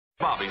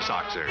Bobby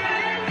Soxer.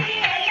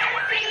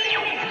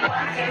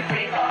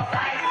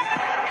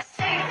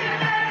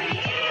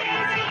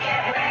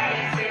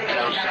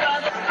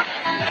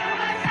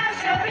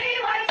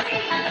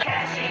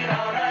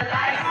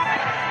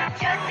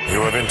 You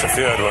have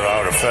interfered with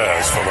our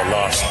affairs for the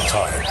last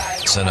time.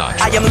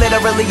 I am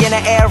literally in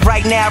the air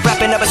right now,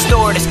 wrapping up a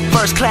stewardess.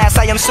 First class,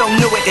 I am so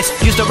new at this.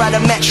 Used to ride a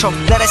metro,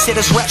 let us hit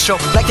is retro.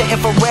 Like the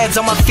infrareds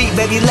on my feet,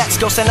 baby, let's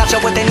go. Send out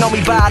what they know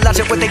me by,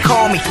 logic what they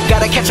call me.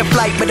 Gotta catch a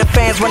flight, but the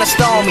fans wanna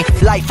stall me.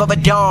 Life of a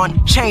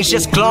dawn, change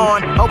just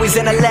glowing. Always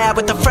in the lab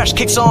with the fresh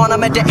kicks on.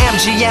 I'm at the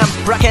MGM,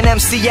 rockin'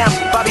 MCM.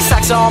 Bobby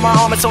Soxer on my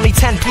arm, it's only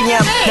 10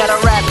 p.m. Got a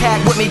rat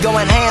pack with me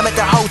going ham at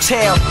the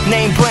hotel.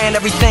 Name brand,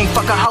 everything,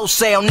 fuck a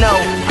wholesale, no.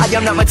 I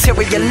am not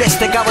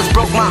materialistic, I was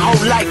broke my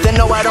whole life, and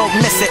no, I don't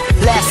miss it.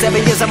 Last 7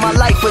 years of my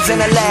life was in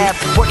the lab,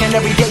 working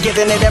every day,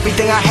 giving it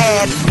everything I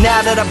had.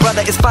 Now that a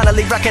brother is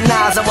finally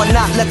recognized, I will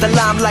not let the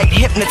limelight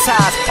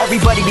hypnotize.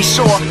 Everybody be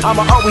sure,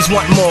 I'ma always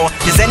want more.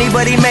 Does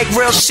anybody make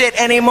real shit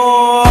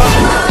anymore?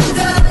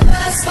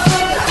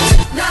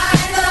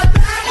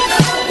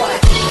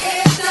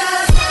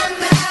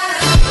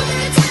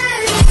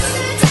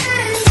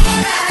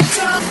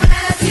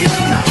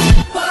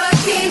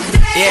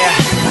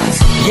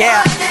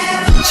 Yeah,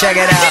 check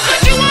it out.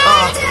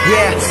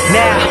 Yeah,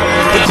 now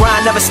the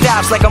grind never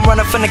stops, like I'm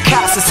running from the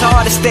cops. It's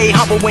hard to stay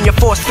humble when you're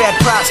force-fed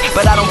props,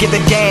 but I don't give a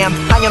damn.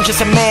 I am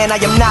just a man, I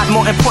am not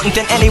more important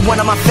than any one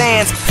of my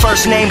fans.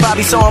 First name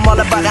Bobby, so I'm all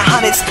about the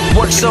hundreds.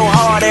 Work so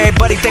hard,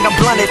 everybody think I'm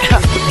blunted.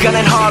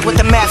 Gunning hard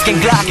with the mask and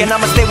Glock, and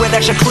I'ma stay with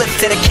extra clips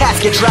till the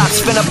casket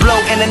drops. Finna blow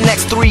in the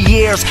next 3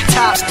 years,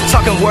 tops.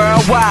 Talking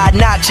worldwide,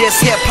 not just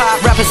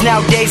hip-hop. Rappers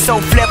nowadays so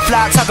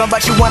flip-flop, talking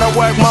about you wanna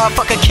work,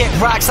 motherfucker, kick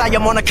rocks. I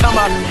am on the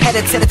come up,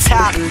 headed to the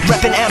top,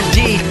 reppin'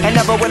 MD, and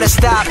never will it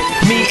stop.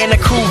 Me and the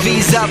crew,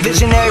 V's up,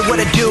 visionary, what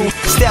it do?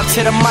 Step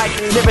to the mic,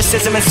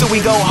 lyricism, and so we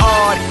go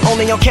hard.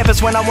 Only on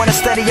campus when I wanna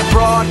study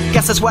abroad.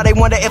 Guess that's why they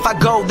wonder if I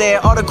go there.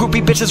 All the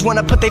groupie bitches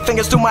wanna put their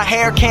fingers through my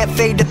hair. Can't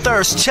fade the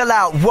thirst, chill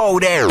out, whoa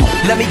there.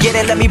 Let me get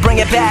it, let me bring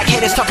it back.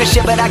 Haters talking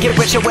shit, but I get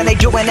richer when they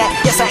doing that.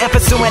 Yes, I am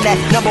pursuing that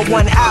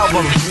 #1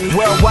 album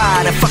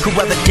worldwide, and fuck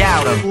whoever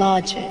doubt 'em.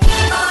 Logic.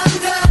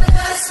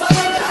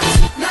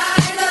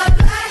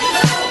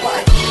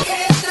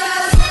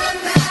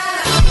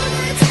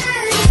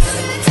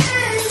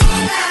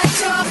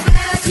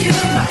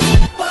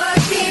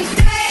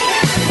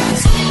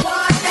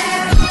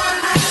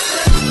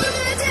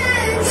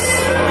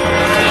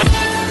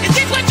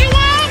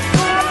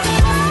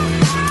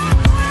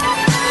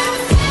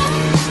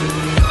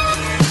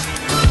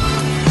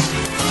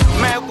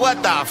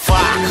 What the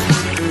fuck?